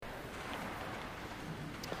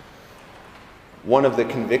One of the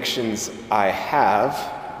convictions I have,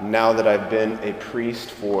 now that I've been a priest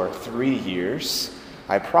for 3 years,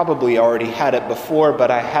 I probably already had it before, but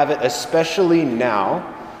I have it especially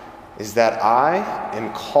now, is that I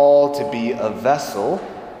am called to be a vessel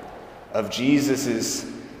of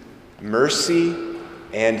Jesus' mercy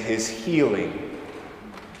and his healing.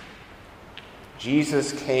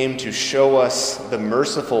 Jesus came to show us the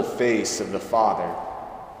merciful face of the Father,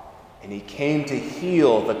 and he came to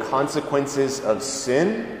heal the consequences of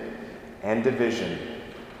sin and division.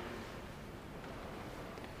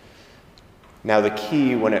 Now, the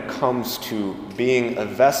key when it comes to being a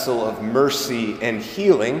vessel of mercy and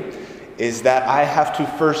healing is that I have to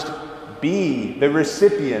first be the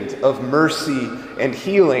recipient of mercy and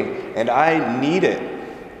healing, and I need it.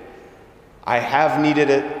 I have needed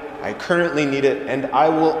it, I currently need it, and I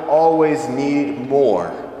will always need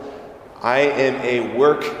more. I am a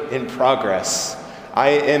work in progress. I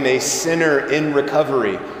am a sinner in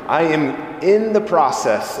recovery. I am in the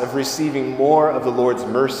process of receiving more of the Lord's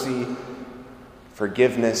mercy,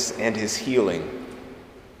 forgiveness, and his healing.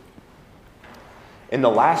 In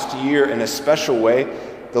the last year, in a special way,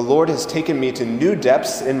 the Lord has taken me to new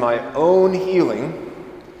depths in my own healing,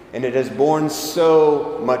 and it has borne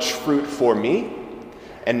so much fruit for me.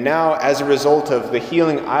 And now, as a result of the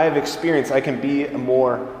healing I've experienced, I can be a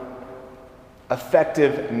more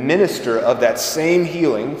effective minister of that same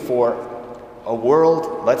healing for a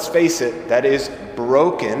world, let's face it, that is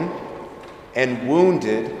broken and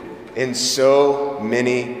wounded in so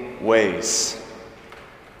many ways.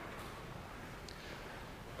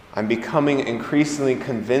 I'm becoming increasingly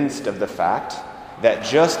convinced of the fact that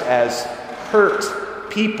just as hurt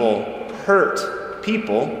people,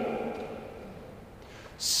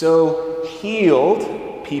 so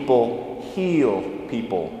healed people heal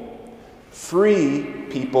people. Free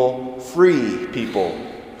people free people.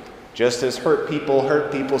 Just as hurt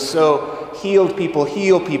people, so healed people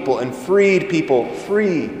heal people, and freed people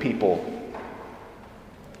free people.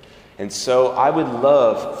 And so I would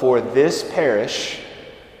love for this parish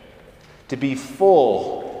to be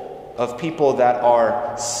full of people that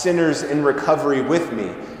are sinners in recovery with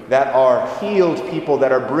me, that are healed people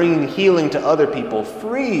that are bringing healing to other people,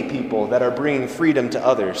 free people that are bringing freedom to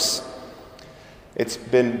others. It's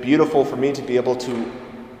been beautiful for me to be able to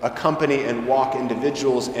accompany and walk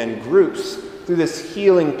individuals and groups through this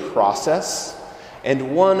healing process.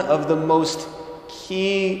 And one of the most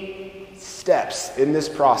key steps in this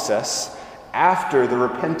process, after the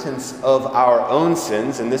repentance of our own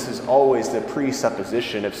sins, and this is always the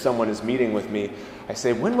presupposition if someone is meeting with me, I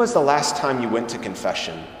say, when was the last time you went to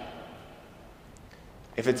confession?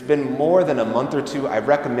 If it's been more than a month or two, I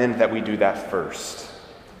recommend that we do that first.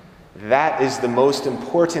 That is the most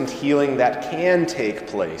important healing that can take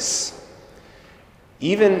place.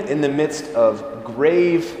 Even in the midst of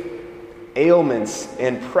grave ailments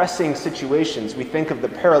and pressing situations, we think of the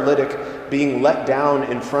paralytic being let down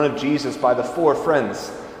in front of Jesus by the 4 friends.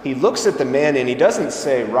 He looks at the man and he doesn't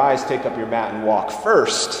say, "Rise, take up your mat and walk"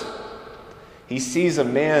 first. He sees a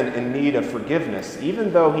man in need of forgiveness,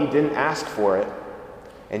 even though he didn't ask for it.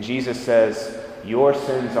 And Jesus says, "Your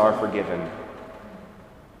sins are forgiven.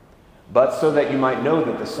 But so that you might know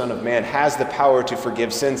that the Son of Man has the power to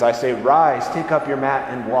forgive sins, I say, rise, take up your mat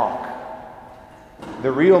and walk."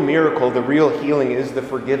 The real miracle, the real healing is the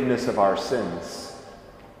forgiveness of our sins.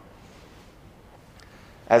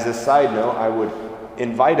 As a side note, I would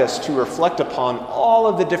invite us to reflect upon all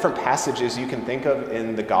of the different passages you can think of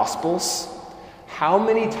in the Gospels. How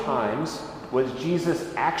many times was Jesus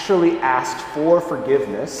actually asked for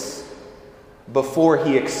forgiveness before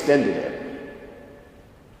he extended it?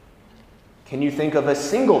 Can you think of a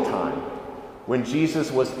single time when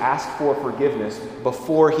Jesus was asked for forgiveness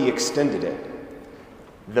before he extended it?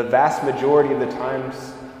 The vast majority of the times,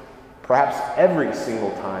 perhaps every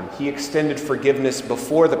single time, he extended forgiveness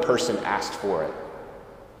before the person asked for it.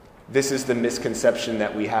 This is the misconception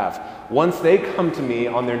that we have. Once they come to me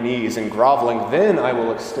on their knees and groveling, then I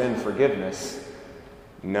will extend forgiveness.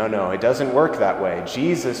 No, it doesn't work that way.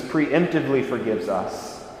 Jesus preemptively forgives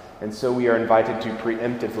us, and so we are invited to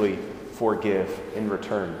preemptively forgive in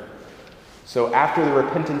return. So after the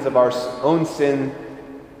repentance of our own sin,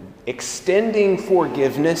 extending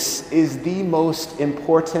forgiveness is the most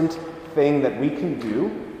important thing that we can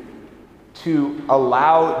do to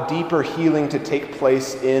allow deeper healing to take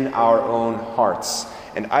place in our own hearts.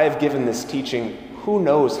 And I have given this teaching who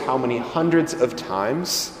knows how many hundreds of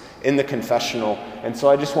times in the confessional, and so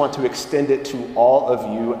I just want to extend it to all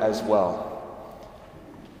of you as well.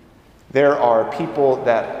 There are people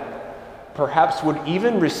that perhaps would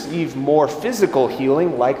even receive more physical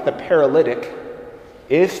healing, like the paralytic,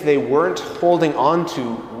 if they weren't holding on to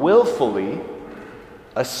willfully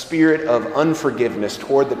a spirit of unforgiveness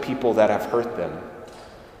toward the people that have hurt them.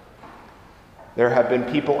 There have been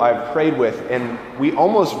people I've prayed with, and we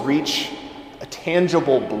almost reach a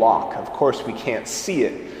tangible block. Of course, we can't see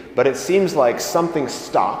it, but it seems like something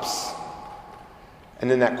stops.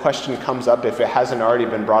 And then that question comes up, if it hasn't already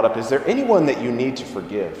been brought up, is there anyone that you need to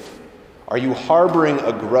forgive? Are you harboring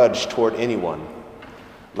a grudge toward anyone?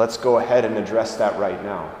 Let's go ahead and address that right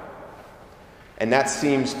now. And that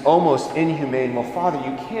seems almost inhumane. Well, Father,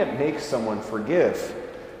 you can't make someone forgive.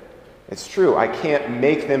 It's true, I can't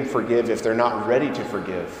make them forgive if they're not ready to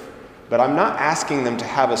forgive. But I'm not asking them to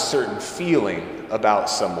have a certain feeling about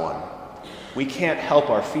someone. We can't help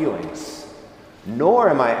our feelings. Nor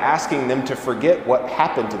am I asking them to forget what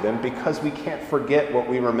happened to them, because we can't forget what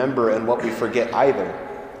we remember and what we forget either.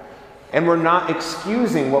 And we're not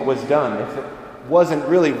excusing what was done. If it wasn't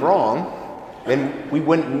really wrong, then we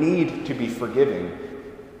wouldn't need to be forgiving.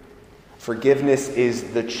 Forgiveness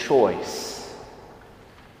is the choice.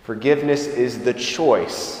 Forgiveness is the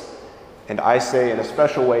choice. And I say in a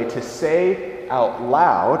special way, to say out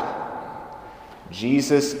loud,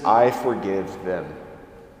 Jesus, I forgive them.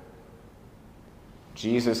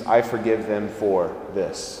 Jesus, I forgive them for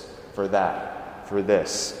this, for that, for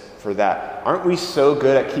this, for that. Aren't we so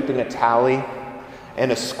good at keeping a tally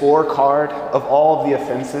and a scorecard of all of the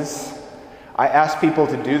offenses? I asked people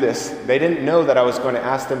to do this. They didn't know that I was going to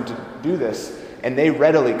ask them to do this, and they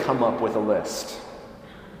readily come up with a list.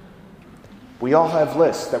 We all have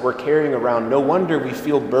lists that we're carrying around. No wonder we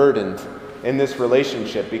feel burdened in this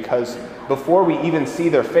relationship, because before we even see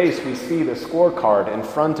their face, we see the scorecard in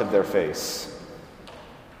front of their face.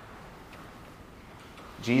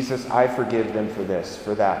 Jesus, I forgive them for this,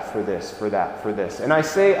 for that, for this, for that, for this. And I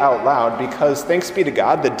say out loud because, thanks be to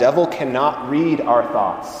God, the devil cannot read our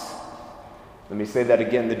thoughts. Let me say that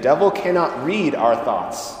again. The devil cannot read our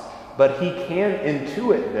thoughts, but he can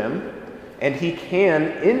intuit them, and he can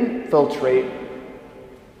infiltrate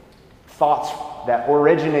thoughts that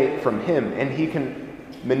originate from him, and he can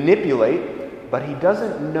manipulate, but he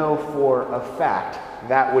doesn't know for a fact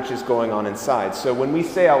that which is going on inside. So when we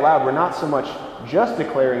say out loud, we're not so much just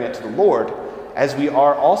declaring it to the Lord, as we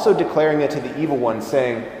are also declaring it to the evil one,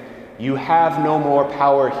 saying, you have no more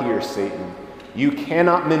power here, Satan. You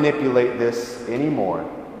cannot manipulate this anymore.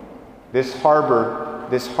 This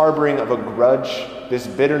harboring of a grudge, this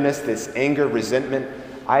bitterness, this anger, resentment,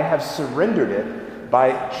 I have surrendered it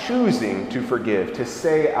by choosing to forgive, to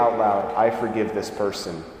say out loud, I forgive this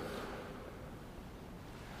person.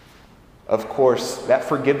 Of course, that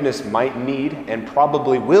forgiveness might need and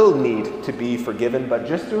probably will need to be forgiven, but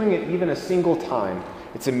just doing it even a single time,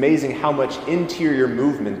 it's amazing how much interior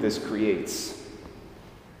movement this creates.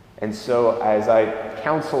 And so as I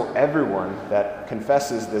counsel everyone that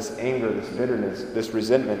confesses this anger, this bitterness, this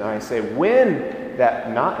resentment, I say when that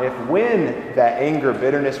anger,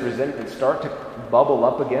 bitterness, resentment start to bubble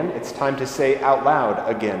up again, it's time to say out loud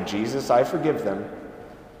again, Jesus, I forgive them.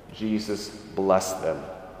 Jesus, bless them.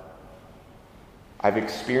 I've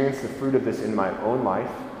experienced the fruit of this in my own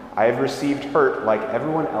life. I have received hurt like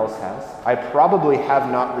everyone else has. I probably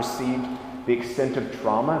have not received the extent of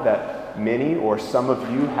trauma that many or some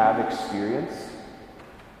of you have experienced.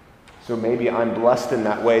 So maybe I'm blessed in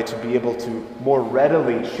that way to be able to more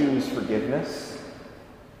readily choose forgiveness.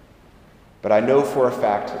 But I know for a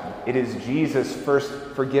fact it is Jesus first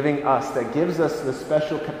forgiving us that gives us the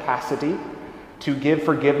special capacity to give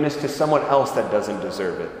forgiveness to someone else that doesn't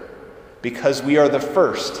deserve it, because we are the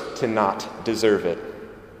first to not deserve it.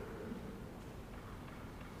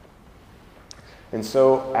 And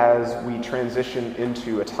so as we transition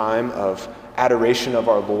into a time of adoration of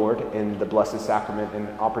our Lord in the Blessed Sacrament, and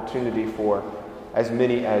opportunity for as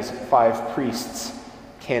many as 5 priests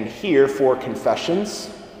can hear for confessions,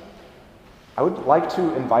 I would like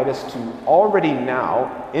to invite us to already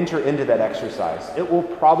now enter into that exercise. It will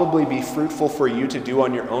probably be fruitful for you to do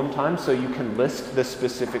on your own time, so you can list the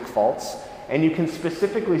specific faults, and you can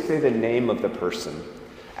specifically say the name of the person.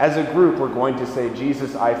 As a group, we're going to say,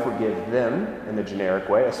 Jesus, I forgive them, in the generic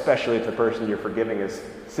way, especially if the person you're forgiving is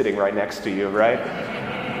sitting right next to you, right?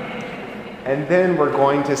 And then we're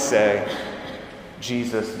going to say,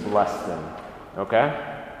 Jesus, bless them, okay?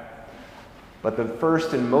 But the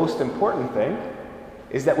first and most important thing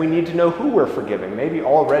is that we need to know who we're forgiving. Maybe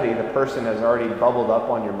already the person has already bubbled up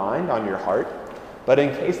on your mind, on your heart. But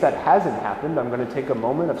in case that hasn't happened, I'm going to take a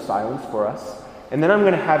moment of silence for us. And then I'm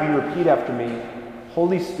going to have you repeat after me,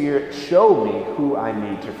 Holy Spirit, show me who I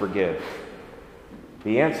need to forgive.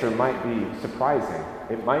 The answer might be surprising.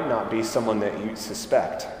 It might not be someone that you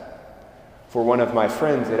suspect. For one of my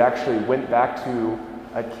friends, it actually went back to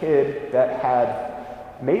a kid that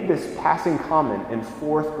had made this passing comment in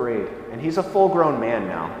 4th grade, and he's a full-grown man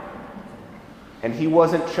now. And he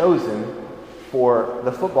wasn't chosen for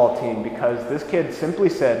the football team because this kid simply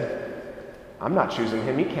said, I'm not choosing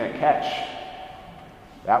him, he can't catch.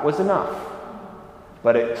 That was enough.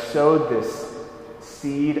 But it sowed this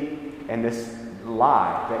seed and this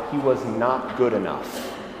lie that he was not good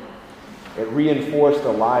enough. It reinforced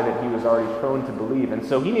a lie that he was already prone to believe, and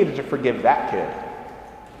so he needed to forgive that kid.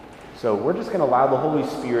 So we're just going to allow the Holy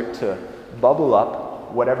Spirit to bubble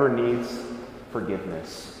up whatever needs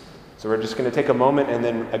forgiveness. So we're just going to take a moment, and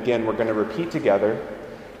then again we're going to repeat together,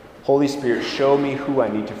 Holy Spirit, show me who I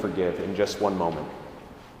need to forgive, in just one moment.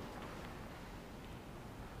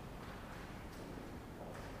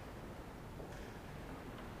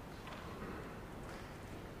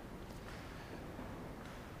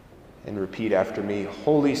 And repeat after me,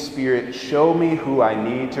 Holy Spirit, show me who I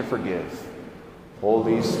need to forgive.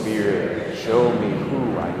 Holy Spirit, show me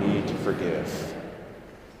who I need to forgive.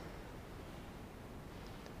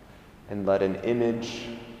 And let an image,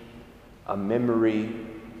 a memory,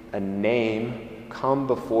 a name come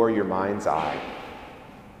before your mind's eye.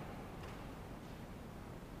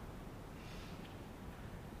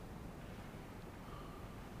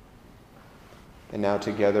 And now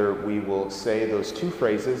together we will say those 2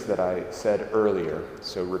 phrases that I said earlier.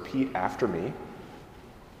 So repeat after me.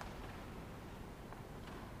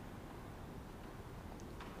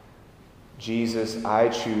 Jesus, I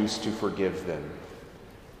choose to forgive them.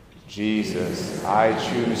 Jesus, I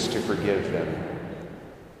choose to forgive them.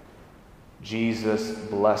 Jesus,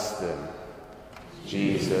 bless them.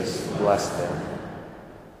 Jesus, bless them.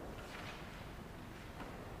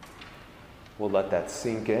 We'll let that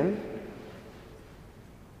sink in.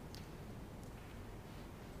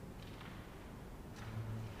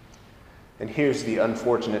 And here's the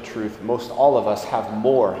unfortunate truth. Most all of us have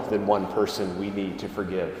more than one person we need to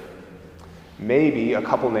forgive. Maybe a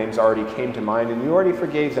couple names already came to mind and you already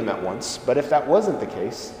forgave them at once. But if that wasn't the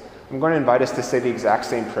case, I'm going to invite us to say the exact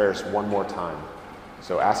same prayers one more time.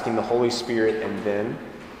 So asking the Holy Spirit and then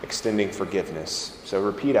extending forgiveness. So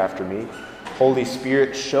repeat after me. Holy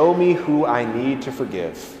Spirit, show me who I need to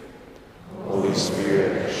forgive. Holy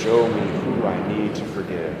Spirit, show me who I need to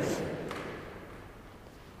forgive.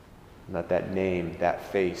 Let that name, that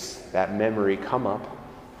face, that memory come up.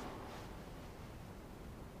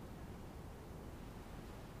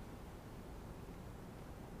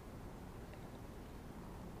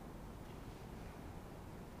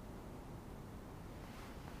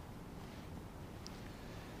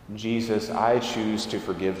 Jesus, I choose to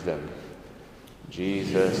forgive them.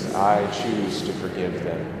 Jesus, I choose to forgive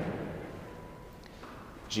them.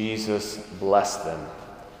 Jesus, bless them.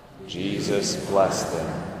 Jesus, bless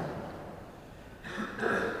them.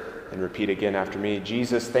 And repeat again after me.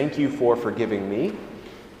 Jesus, thank you for forgiving me.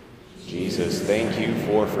 Jesus, thank you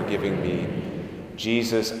for forgiving me.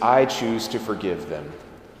 Jesus, I choose to forgive them.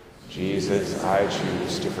 Jesus, I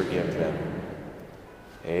choose to forgive them.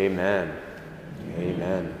 Amen.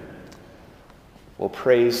 Amen. Well,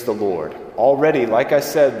 praise the Lord. Already, like I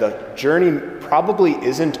said, the journey probably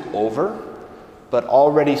isn't over, but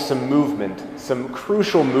already some movement, some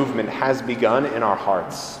crucial movement has begun in our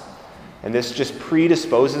hearts. And this just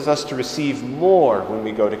predisposes us to receive more when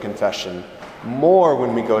we go to confession, more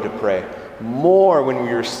when we go to pray, more when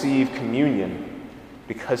we receive communion.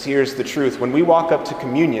 Because here's the truth. When we walk up to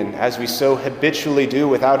communion, as we so habitually do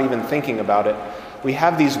without even thinking about it, we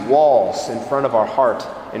have these walls in front of our heart,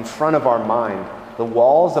 in front of our mind, the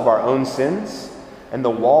walls of our own sins and the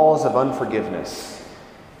walls of unforgiveness.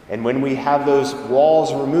 And when we have those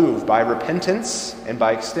walls removed by repentance and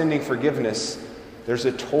by extending forgiveness, there's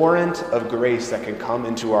a torrent of grace that can come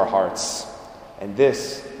into our hearts. And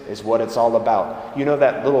this is what it's all about. You know,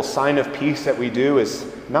 that little sign of peace that we do is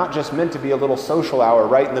not just meant to be a little social hour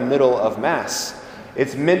right in the middle of Mass.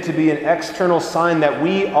 It's meant to be an external sign that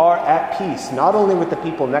we are at peace, not only with the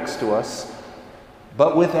people next to us,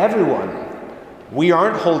 but with everyone. We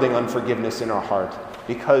aren't holding unforgiveness in our heart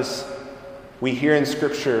because we hear in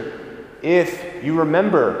Scripture, if you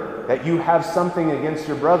remember that you have something against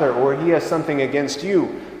your brother or he has something against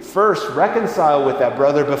you, first reconcile with that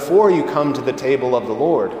brother before you come to the table of the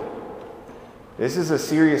Lord. This is a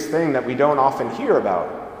serious thing that we don't often hear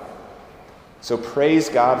about. So praise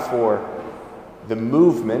God for the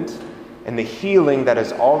movement and the healing that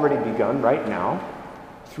has already begun right now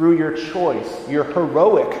through your choice, your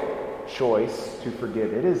heroic choice to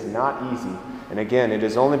forgive. It is not easy. And again, it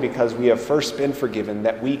is only because we have first been forgiven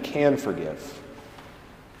that we can forgive.